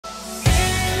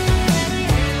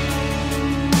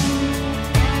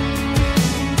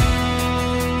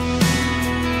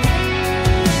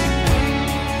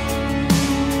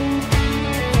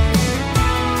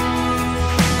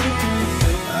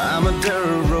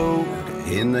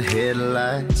in the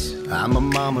headlights. I'm a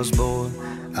mama's boy,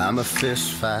 I'm a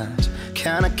fist fight.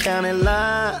 Kinda county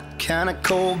line, kinda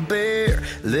cold beer.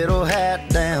 Little hat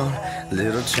down,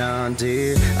 little John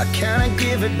Deere. I kinda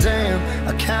give a damn,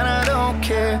 I kinda don't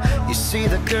care. You see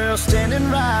the girl standing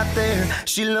right there.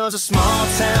 She loves a small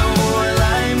town boy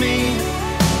like me.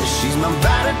 She's my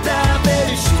ride or die,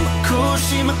 baby. She's my cool,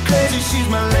 she's my crazy. She's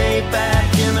my laid back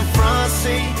in the front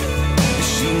seat.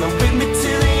 She's my with me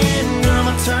till the end, girl.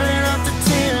 I'm turning up the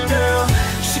 10, girl.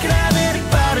 She can have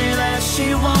anybody that she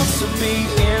wants to be,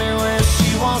 anywhere she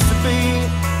wants to be.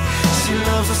 She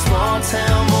loves a small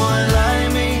town boy like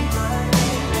me.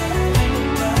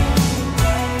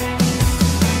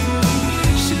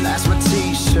 She likes my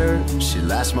t-shirt, she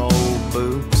likes my old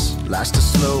boots. Likes to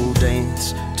slow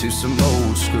dance to some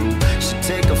old school. She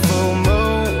take a full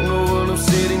moon over them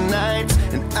city nights,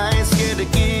 and I ain't scared to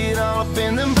get all up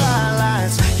in them bright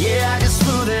lights. Yeah, I can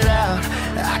smooth it out,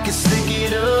 I can stick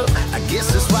it up. I guess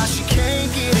that's why she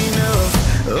can't get enough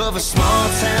of a small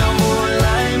town boy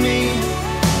like me.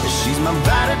 She's my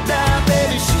ride or die,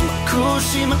 baby. She's my cool,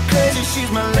 she's my crazy.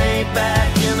 She's my laid back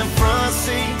in the front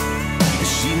seat.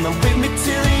 She's my with me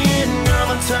till the end, girl.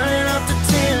 I'm turning up the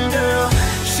 10, girl.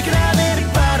 She can have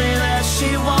anybody that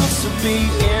she wants to be,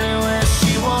 anywhere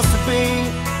she wants to be.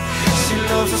 She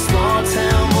loves a small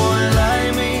town boy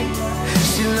like me.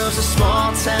 She loves a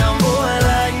small town boy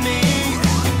like me.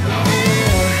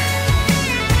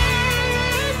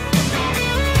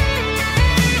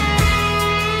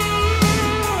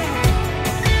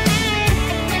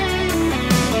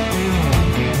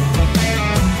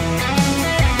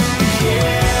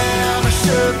 Yeah, I'm a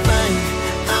sure thing,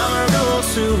 I'm a road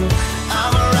shooter,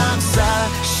 I'm a rock star.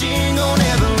 She ain't gonna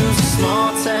ever lose a small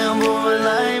town boy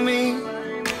like me.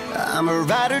 I'm a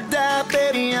ride or die,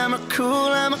 baby. I'm a cool,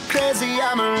 I'm a crazy.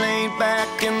 I'm a laid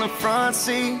back in the front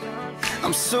seat.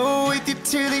 I'm so with you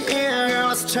to the end, girl.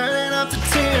 Let's turn it up to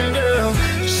 10, girl.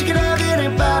 She can have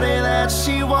anybody that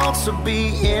she wants to be,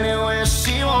 anywhere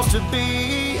she wants to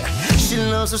be. She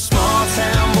loves a small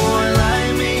town boy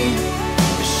like me.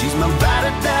 She's my ride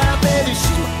or die, baby.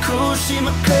 She's my cool, she's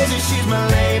my crazy. She's my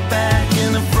laid back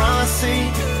in the front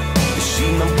seat.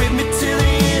 She's my with me till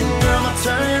the end, girl. I'm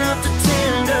turning up to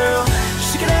 10, girl.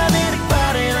 She can have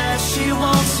anybody that she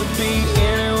wants to be,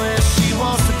 anywhere she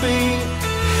wants to be.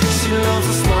 She loves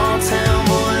a small town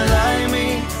boy like me.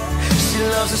 She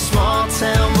loves a small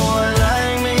town boy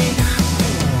like me.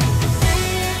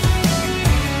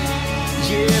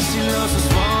 Yeah, she loves a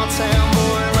small town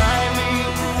boy like me.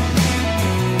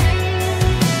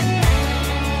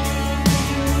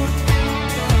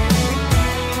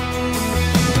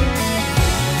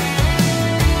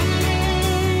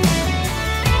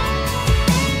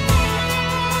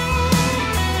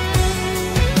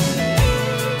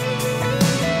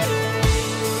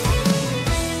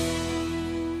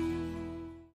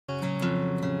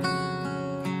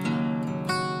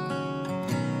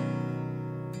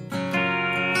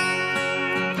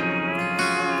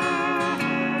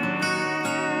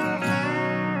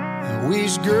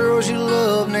 Wish girls you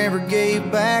love never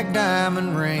gave back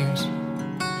diamond rings.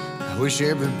 I wish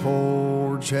every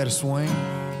porch had a swing.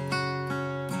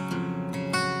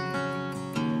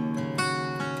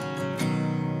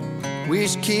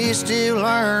 Wish kids still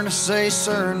learn to say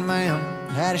sir and ma'am,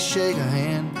 how to shake a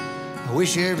hand. I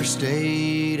wish every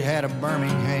state had a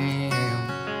Birmingham.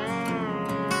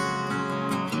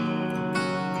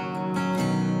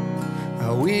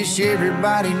 I wish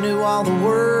everybody knew all the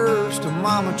words to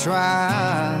Mama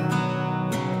tried.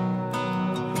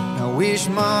 I wish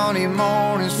Monday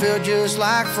mornings felt just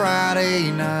like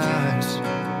Friday nights.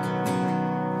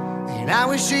 And I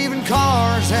wish even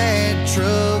cars had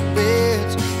truck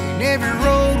beds, and every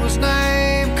road was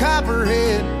named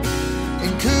Copperhead,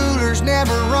 and coolers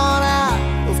never run out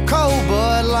of cold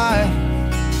Bud Light.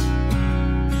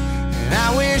 And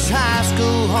I wish high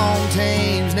school home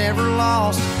teams never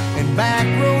lost, and back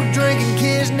road drinking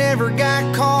kids never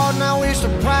got caught. And I wish the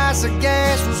price of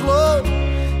gas was low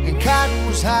and cotton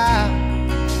was high.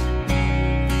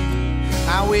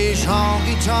 I wish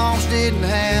honky-tonks didn't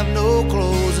have no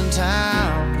closing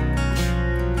time.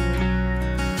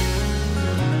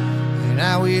 And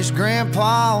I wish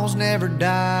grandpas never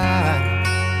died.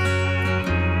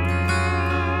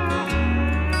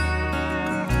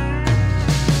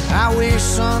 I wish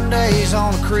Sundays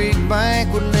on the creek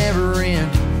bank would never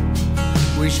end.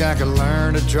 Wish I could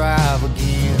learn to drive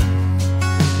again.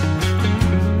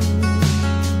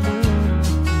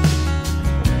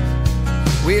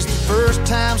 Wish the first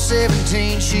time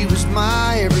 17 she was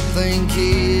my everything.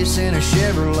 Kiss in a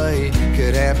Chevrolet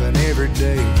could happen every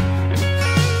day.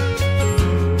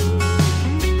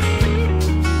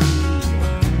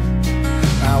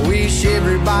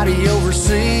 everybody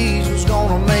overseas was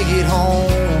gonna make it home.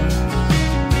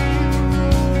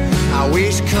 I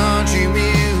wish country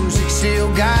music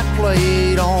still got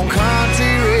played on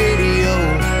country radio.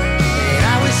 And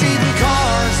I wish even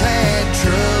cars had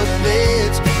truck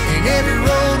beds, and every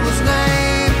road was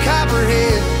named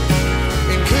Copperhead,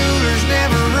 and coolers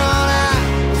never run out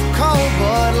of cold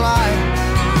Bud Light.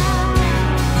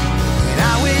 And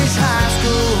I wish high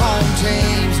school home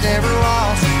teams never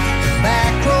lost, and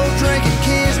back road drinking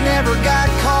kids never got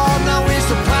caught. And I wish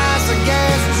the price of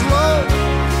gas was low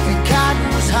and cotton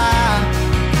was high.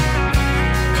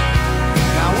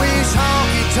 And I wish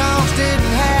honky tonks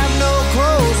didn't have no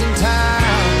closing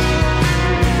time.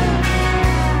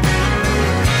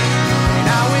 And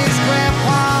I wish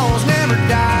grandpas never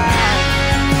died.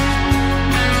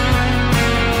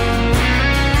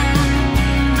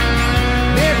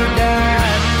 Never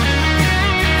died.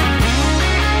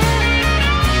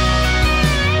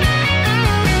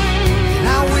 And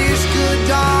I wish good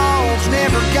dogs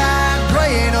never got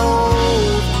gray and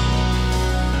old.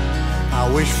 I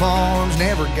wish farms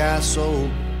never got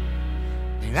sold.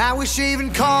 And I wish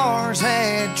even cars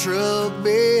had truck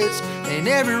beds, and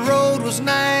every road was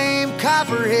named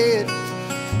Copperhead,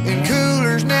 and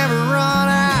coolers never run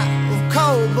out of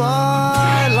cold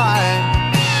Bud Light.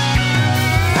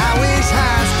 I wish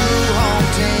high school home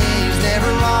teams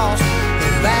never lost,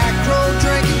 and back road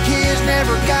drinking kids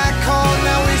never got caught. And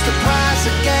I wish the price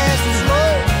of gas was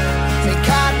low and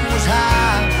cotton was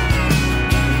high.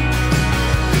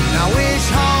 And I wish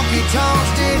honky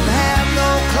tonks didn't have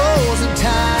no closing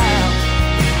time.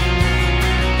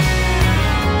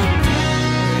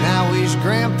 And I wish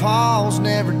grandpas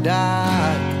never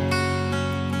died.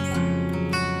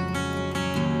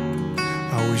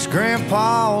 I wish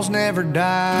grandpas never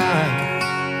died.